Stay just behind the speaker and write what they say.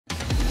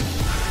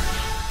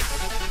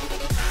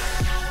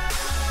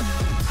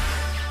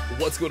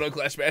What's going on,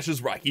 Clash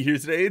Bashers? Rocky here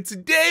today, and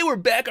today we're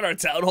back on our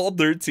Town Hall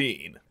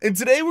 13. And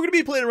today we're going to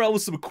be playing around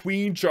with some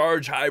Queen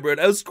Charge Hybrid.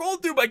 I was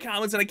scrolling through my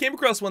comments and I came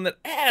across one that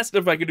asked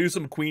if I could do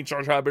some Queen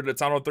Charge Hybrid at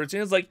Town Hall 13.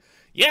 I was like,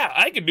 yeah,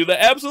 I can do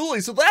that,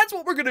 absolutely. So that's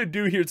what we're going to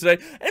do here today.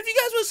 And if you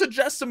guys want to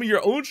suggest some of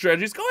your own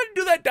strategies, go ahead and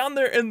do that down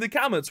there in the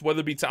comments,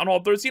 whether it be Town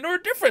Hall 13 or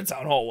a different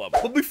Town Hall level.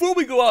 But before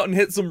we go out and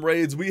hit some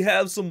raids, we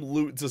have some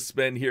loot to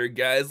spend here,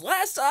 guys.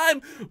 Last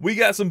time, we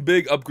got some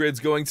big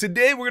upgrades going.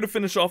 Today, we're going to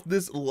finish off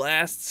this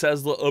last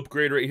Tesla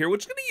upgrade right here,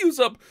 which is going to use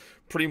up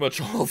pretty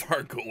much all of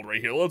our gold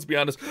right here, let's be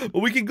honest. But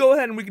we can go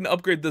ahead and we can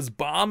upgrade this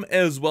bomb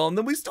as well. And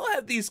then we still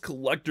have these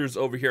collectors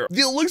over here, the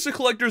elixir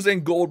collectors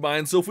and gold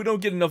mines. So if we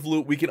don't get enough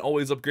loot, we can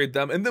always upgrade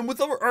them. And then with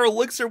our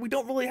elixir, we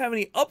don't really have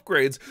any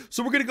upgrades.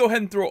 So we're going to go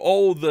ahead and throw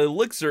all the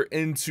elixir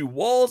into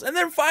walls. And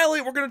then finally,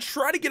 we're going to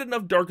try to get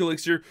enough dark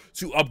elixir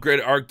to upgrade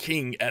our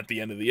king at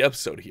the end of the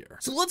episode here.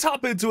 So let's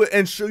hop into it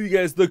and show you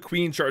guys the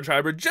Queen Charge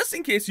Hybrid, just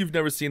in case you've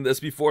never seen this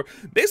before.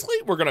 Basically,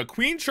 we're going to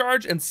Queen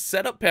Charge and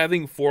set up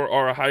pathing for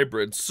our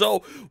hybrid.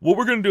 So what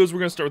we're going to do is we're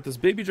going to start with this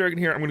baby dragon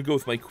here. I'm going to go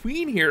with my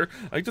queen here.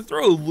 I like to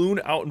throw a loon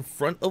out in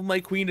front of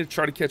my queen to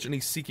try to catch any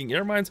seeking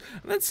air mines.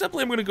 And then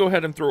simply I'm going to go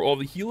ahead and throw all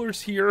the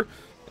healers here.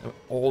 And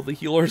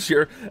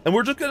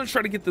we're just going to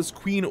try to get this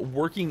queen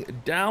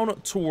working down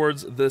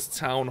towards this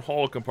town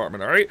hall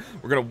compartment. All right,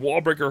 we're going to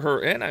wall breaker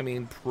her in. I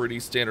mean,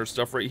 pretty standard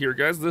stuff right here,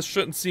 guys. This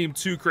shouldn't seem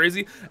too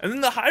crazy. And then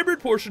the hybrid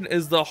portion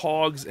is the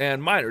hogs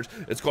and miners.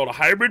 It's called a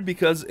hybrid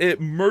because it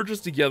merges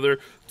together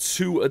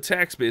two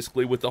attacks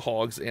basically with the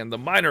hogs and the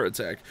miner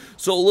attack.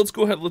 So let's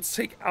go ahead, let's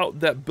take out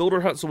that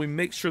builder hut so we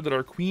make sure that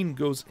our queen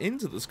goes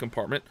into this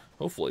compartment.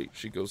 Hopefully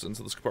she goes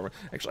into this compartment.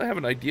 Actually, I have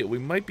an idea. We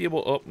might be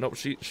able, oh, no,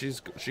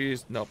 she's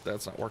nope,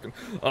 that's not working.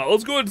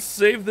 Let's go ahead and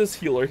save this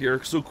healer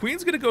here. So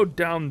queen's gonna go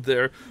down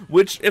there,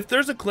 which if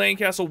there's a clan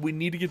castle, we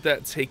need to get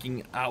that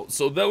taking out.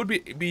 So that would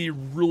be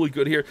really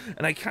good here.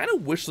 And I kind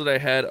of wish that I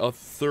had a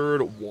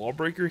third wall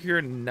breaker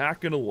here,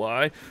 not gonna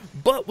lie,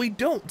 but we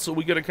don't. So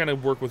we gotta kind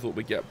of work with what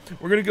we get.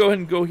 We're gonna go ahead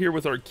and go here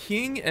with our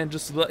king and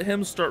just let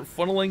him start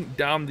funneling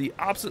down the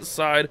opposite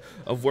side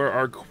of where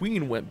our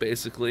queen went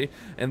basically.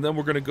 And then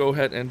we're gonna go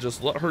ahead and just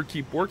let her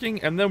keep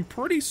working, and then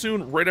pretty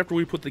soon, right after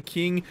we put the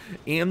king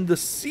and the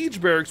siege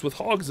barracks with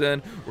hogs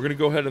in, we're gonna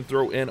go ahead and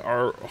throw in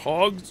our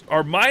hogs,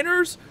 our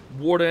miners,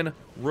 warden,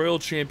 royal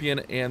champion,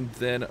 and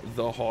then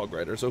the hog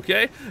riders.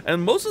 Okay,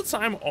 and most of the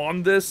time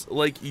on this,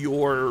 like,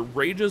 your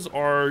rages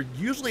are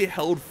usually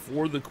held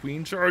for the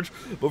queen charge,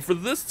 but for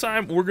this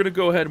time we're gonna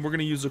go ahead and we're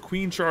gonna use a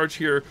queen charge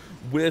here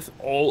with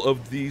all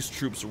of these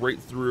troops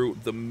right through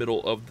the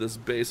middle of this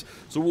base.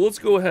 So let's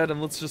go ahead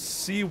and let's just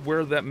see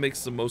where that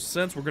makes the most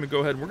sense. We're gonna go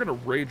ahead and we're gonna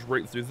rage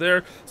right through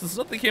there. Since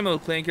nothing came out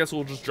of the clan castle,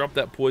 we'll just drop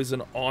that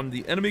poison on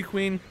the enemy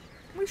queen.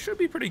 We should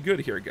be pretty good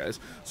here, guys.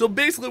 So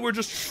basically, we're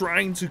just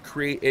trying to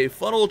create a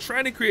funnel,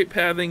 trying to create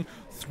pathing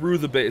through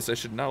the base. I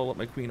should not let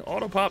my queen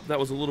auto pop. That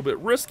was a little bit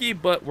risky,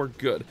 but we're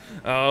good.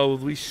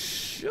 We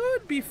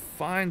should be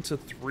fine to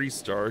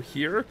 3-star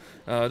here.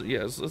 Yeah,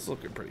 it's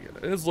looking pretty good.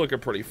 It's looking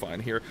pretty fine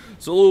here.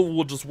 So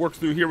we'll just work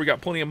through here. We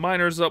got plenty of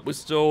miners up. We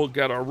still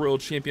got our royal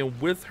champion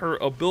with her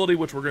ability,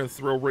 which we're going to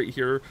throw right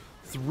here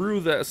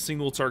through that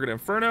single target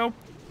inferno.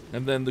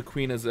 And then the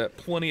queen is at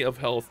plenty of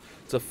health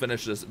to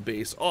finish this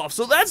base off.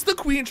 So that's the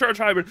Queen Charge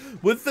Hybrid.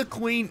 With the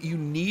queen, you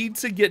need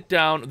to get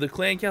down the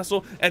clan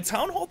castle. At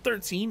Town Hall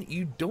 13,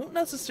 you don't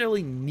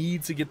necessarily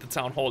need to get the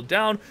town hall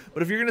down,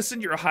 but if you're going to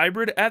send your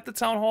hybrid at the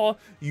town hall,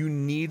 you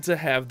need to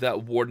have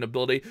that warden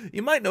ability.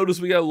 You might notice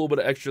we got a little bit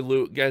of extra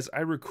loot. Guys,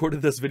 I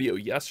recorded this video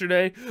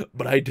yesterday,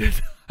 but I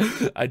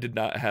did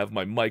not have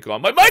my mic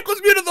on. My mic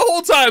was muted the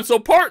whole time, so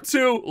part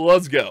 2,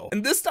 let's go.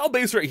 And this style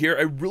base right here,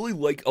 I really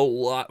like a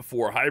lot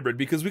for hybrid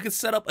because we can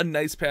set up a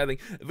nice pathing.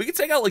 If we can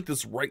take out like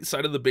this right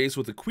side of the base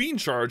with a queen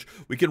charge,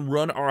 we can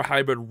run our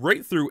hybrid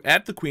right through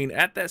at the queen,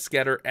 at that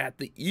scatter, at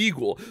the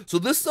eagle. So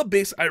this is a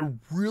base I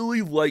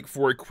really like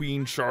for a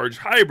queen charge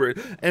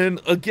hybrid. And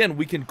again,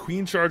 we can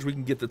queen charge, we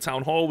can get the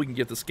town hall, we can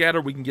get the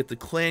scatter, we can get the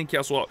clan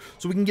castle out.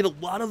 So we can get a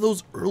lot of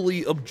those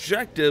early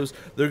objectives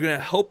that are going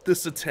to help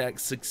this attack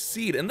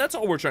succeed. And that's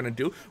all we're trying to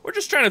do. We're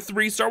just trying to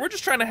 3-star. We're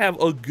just trying to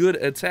have a good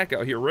attack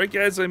out here, right,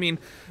 guys? I mean,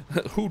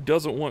 who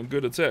doesn't want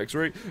good attacks,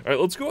 right? All right,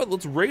 let's go ahead.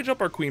 Let's rage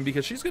up our queen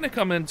because she's going to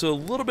come into a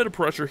little bit of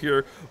pressure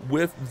here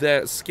with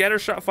that scatter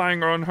shot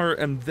firing on her,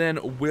 and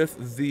then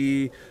with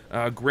the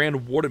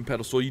grand warden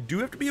pedestal. You do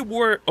have to be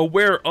aware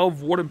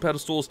of warden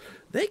pedestals.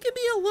 They can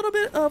be a little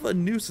bit of a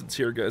nuisance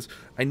here, guys.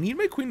 I need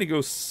my queen to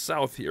go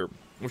south here.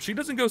 If she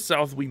doesn't go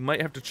south, we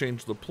might have to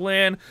change the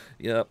plan.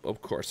 Yep,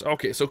 of course.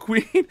 Okay, so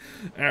queen.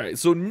 All right,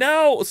 so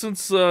now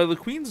since the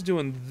queen's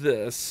doing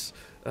this,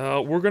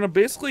 we're gonna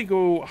basically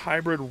go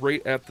hybrid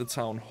right at the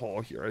town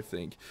hall here, I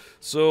think.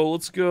 So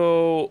let's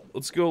go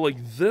like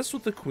this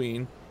with the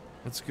queen.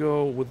 Let's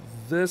go with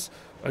this.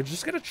 I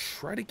just gotta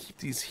try to keep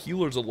these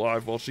healers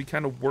alive while she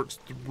kind of works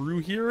through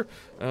here.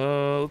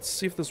 Let's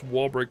see if this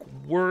wall break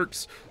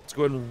works. Let's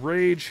go ahead and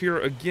rage here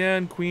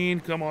again. Queen,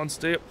 come on,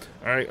 stay up.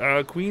 All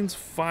right, Queen's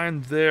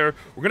fine there.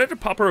 We're gonna have to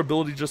pop her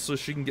ability just so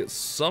she can get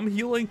some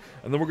healing,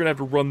 and then we're gonna have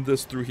to run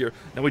this through here.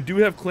 Now we do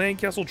have clan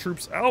castle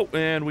troops out,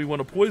 and we want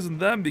to poison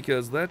them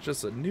because that's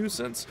just a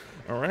nuisance.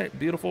 All right,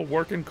 beautiful,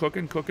 working,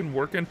 cooking,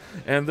 working,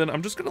 and then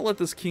I'm just gonna let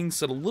this king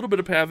set a little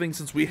bit of pathing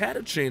since we had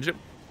to change it.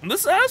 And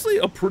this is honestly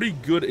a pretty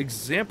good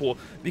example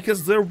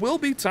because there will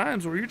be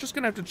times where you're just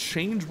going to have to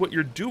change what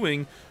you're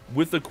doing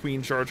with the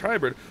Queen Charge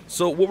Hybrid.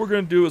 So what we're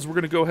going to do is we're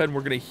going to go ahead and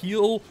we're going to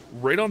heal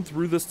right on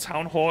through this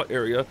Town Hall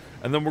area,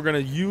 and then we're going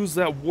to use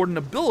that Warden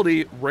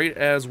ability right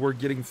as we're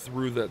getting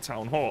through that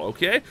Town Hall,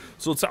 okay?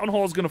 So Town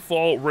Hall is going to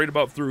fall right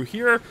about through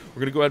here. We're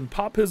going to go ahead and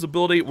pop his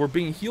ability. We're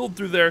being healed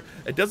through there.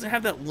 It doesn't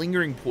have that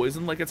lingering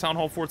poison like a Town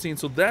Hall 14,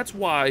 so that's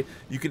why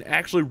you can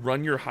actually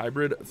run your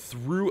hybrid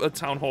through a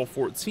Town Hall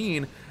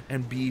 14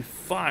 and be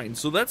fine.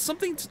 So that's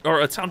something, or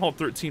a Town Hall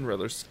 13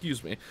 rather,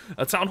 excuse me.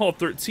 A Town Hall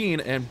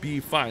 13 and be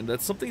fine.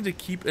 That's something to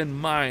keep in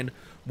mind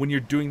when you're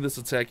doing this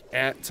attack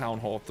at Town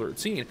Hall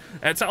 13.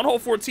 At Town Hall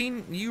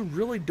 14, you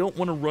really don't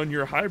want to run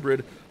your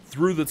hybrid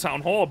through the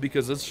Town Hall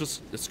because it's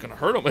going to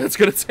hurt them. It's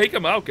going to take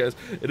them out, guys.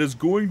 It is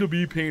going to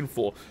be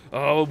painful.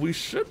 We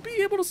should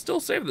be able to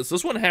still save this.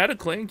 This one had a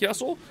clan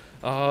castle,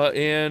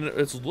 and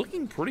it's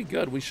looking pretty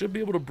good. We should be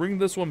able to bring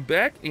this one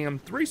back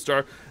and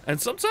 3-star. And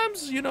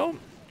sometimes, you know,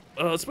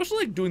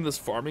 especially like doing this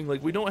farming,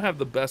 like we don't have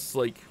the best,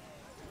 like,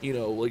 you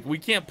know, like we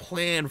can't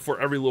plan for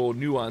every little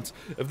nuance.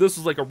 If this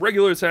was like a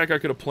regular attack, I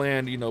could have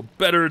planned, you know,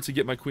 better to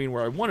get my queen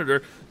where I wanted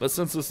her. But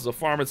since this is a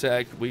farm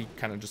attack, we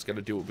kind of just got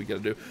to do what we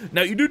got to do.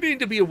 Now, you do need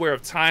to be aware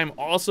of time.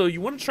 Also,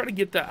 you want to try to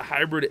get that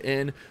hybrid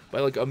in by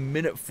like a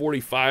minute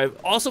 45.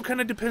 Also,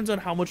 kind of depends on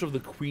how much of the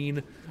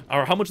queen,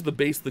 or how much of the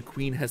base the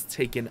queen has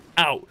taken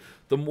out.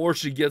 The more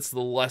she gets, the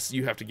less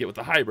you have to get with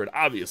the hybrid,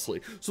 obviously.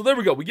 So there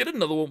we go. We get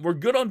another one. We're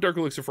good on Dark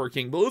Elixir for our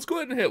king, but let's go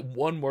ahead and hit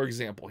one more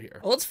example here.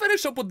 Let's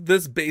finish up with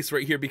this base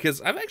right here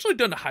because I've actually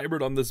done a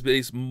hybrid on this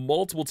base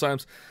multiple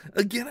times.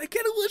 Again, I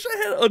kind of wish I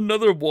had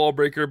another wall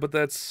breaker, but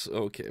that's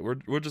okay.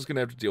 We're just going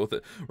to have to deal with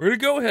it. We're going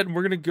to go ahead and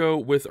we're going to go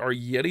with our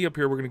Yeti up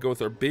here. We're going to go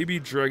with our baby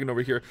dragon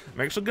over here.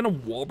 I'm actually going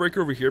to wall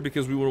breaker over here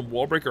because we want to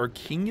wall break our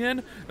king in,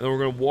 and then we're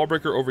going to wall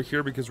breaker over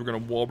here because we're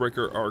going to wall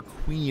breaker our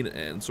queen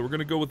in. So we're going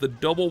to go with the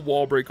double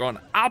wall break on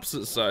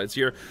opposite sides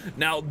here.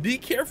 Now, be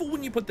careful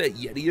when you put that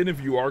Yeti in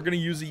if you are going to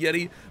use a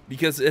Yeti,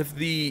 because if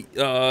the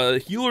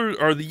healer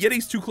or the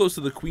Yeti's too close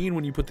to the queen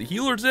when you put the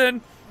healers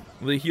in,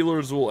 the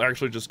healers will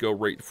actually just go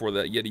right for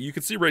that Yeti. You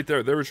can see right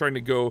there, they were trying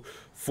to go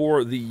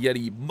for the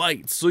Yeti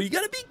mites. So you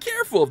got to be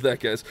careful of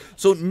that, guys.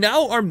 So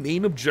now our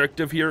main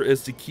objective here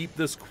is to keep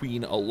this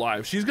queen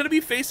alive. She's going to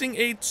be facing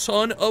a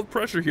ton of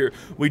pressure here.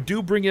 We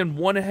do bring in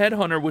one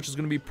headhunter, which is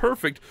going to be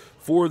perfect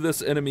for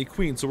this enemy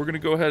queen. So we're going to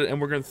go ahead and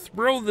we're going to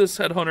throw this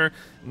headhunter. It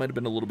might have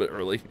been a little bit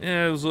early.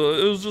 Yeah, it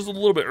was just a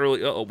little bit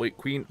early. Uh-oh, wait,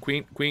 queen.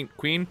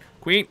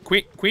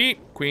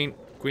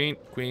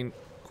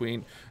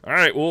 All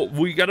right, well,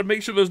 we got to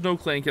make sure there's no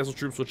clan castle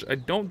troops, which I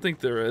don't think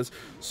there is.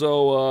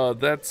 So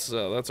that's a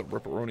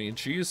ripperoni and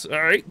cheese.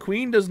 All right,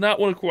 queen does not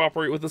want to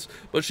cooperate with us,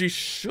 but she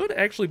should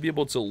actually be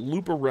able to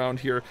loop around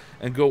here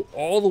and go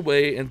all the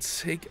way and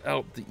take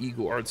out the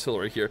eagle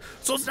artillery here.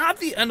 So it's not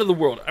the end of the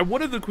world. I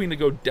wanted the queen to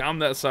go down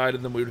that side,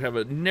 and then we would have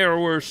a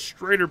narrower,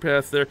 straighter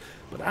path there.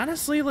 But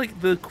honestly,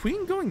 like, the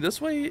queen going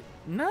this way,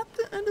 not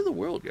the end of the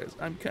world, guys.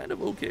 I'm kind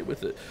of okay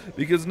with it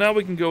because now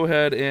we can go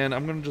ahead and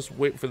I'm going to just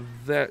wait for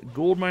that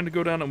gold mine to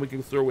go down, and we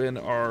can throw in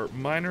our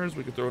miners,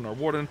 we can throw in our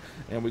warden,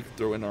 and we can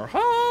throw in our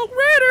hog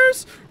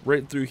raiders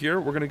right through here.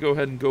 We're going to go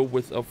ahead and go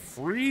with a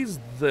freeze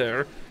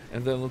there,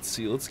 and then let's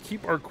see. Let's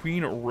keep our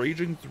queen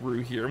raging through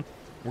here.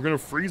 We're going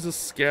to freeze a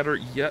scatter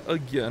yet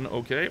again.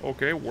 Okay,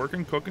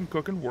 working,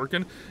 cooking,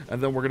 working.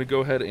 And then we're going to go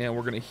ahead and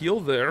we're going to heal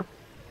there.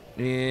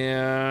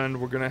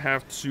 And we're going to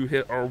have to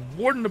hit our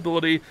warden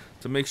ability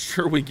to make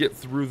sure we get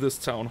through this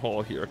town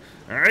hall here.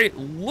 Alright,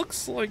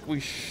 looks like we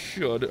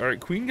should. Alright,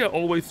 queen got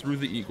all the way through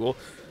the eagle.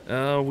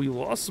 We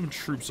lost some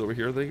troops over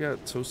here. They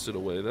got toasted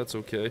away. That's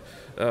okay.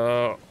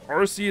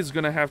 RC is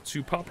going to have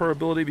to pop her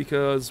ability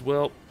because,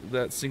 well,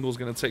 that single is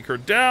going to take her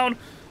down.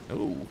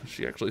 Oh,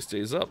 she actually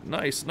stays up.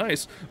 Nice,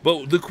 nice.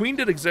 But the queen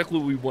did exactly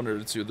what we wanted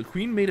her to. The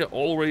queen made it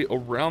all the way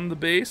around the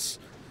base.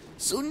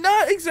 So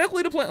not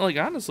exactly to plan. Like,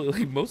 honestly,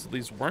 like, most of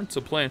these weren't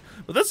to plan.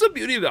 But that's the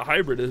beauty of the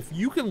hybrid. If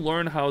you can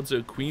learn how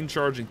to queen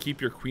charge and keep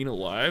your queen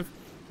alive,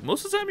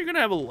 most of the time you're going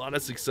to have a lot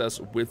of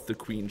success with the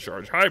queen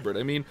charge hybrid.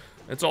 I mean,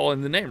 it's all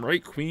in the name,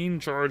 right? Queen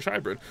charge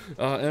hybrid.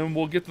 And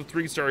we'll get the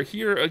 3-star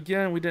here.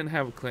 Again, we didn't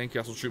have clan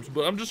castle troops,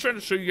 but I'm just trying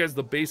to show you guys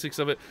the basics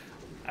of it.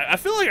 I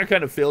feel like I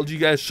kind of failed you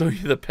guys, show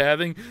you the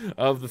pathing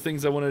of the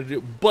things I wanted to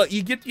do, but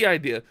you get the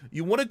idea.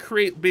 You want to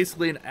create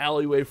basically an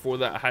alleyway for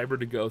that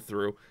hybrid to go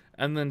through,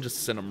 and then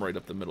just send them right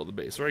up the middle of the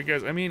base, right,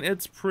 guys? I mean,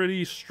 it's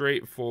pretty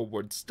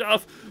straightforward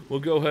stuff. We'll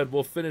go ahead,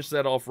 we'll finish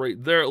that off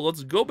right there.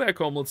 Let's go back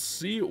home. Let's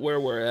see where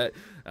we're at.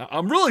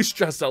 I'm really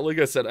stressed out. Like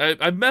I said,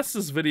 I messed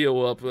this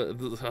video up.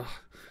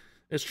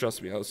 It's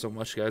stressed me out so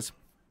much, guys.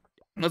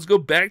 Let's go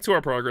back to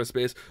our progress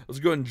base. Let's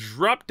go and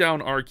drop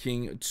down our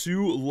king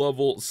to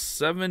level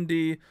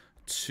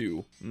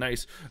 72.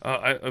 Nice.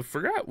 I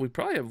forgot we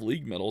probably have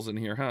league medals in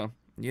here, huh?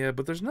 Yeah,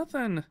 but there's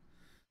nothing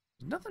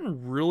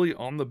really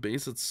on the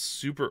base that's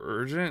super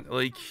urgent.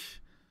 Like,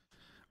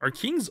 our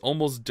king's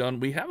almost done.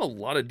 We have a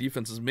lot of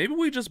defenses. Maybe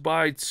we just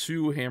buy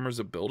 2 hammers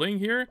a building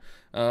here.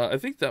 I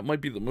think that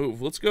might be the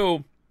move. Let's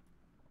go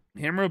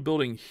hammer a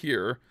building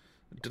here.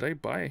 Did I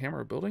buy a hammer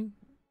a building?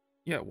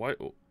 Yeah, why?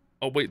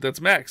 Oh, wait, that's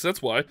max.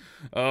 That's why.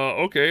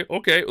 Okay.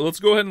 Let's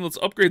go ahead and let's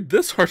upgrade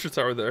this Archer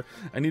Tower there.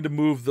 I need to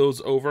move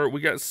those over.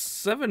 We got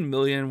 7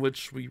 million,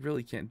 which we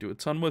really can't do a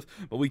ton with,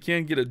 but we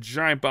can get a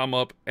giant bomb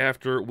up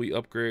after we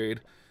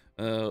upgrade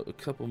a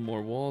couple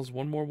more walls.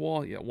 One more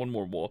wall? Yeah, one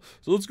more wall.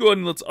 So let's go ahead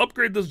and let's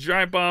upgrade this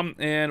giant bomb,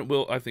 and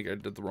I think I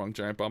did the wrong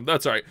giant bomb.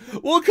 That's all right.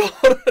 We'll call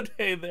it a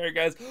day there,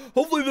 guys.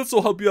 Hopefully this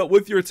will help you out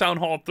with your Town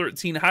Hall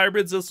 13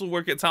 hybrids. This will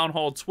work at Town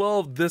Hall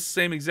 12 this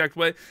same exact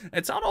way.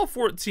 At Town Hall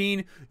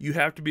 14, you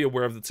have to be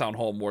aware of the Town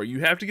Hall more. You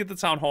have to get the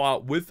Town Hall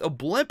out with a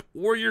blimp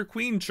or your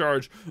queen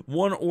charge,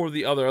 one or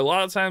the other. A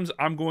lot of times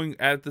I'm going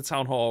at the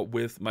Town Hall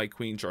with my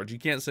queen charge. You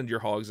can't send your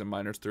hogs and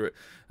miners through it.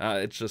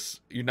 It's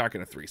just, you're not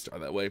going to 3-star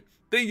that way.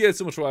 Thank you guys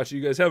so much for watching.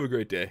 You guys have a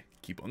great day.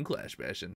 Keep on clash bashing.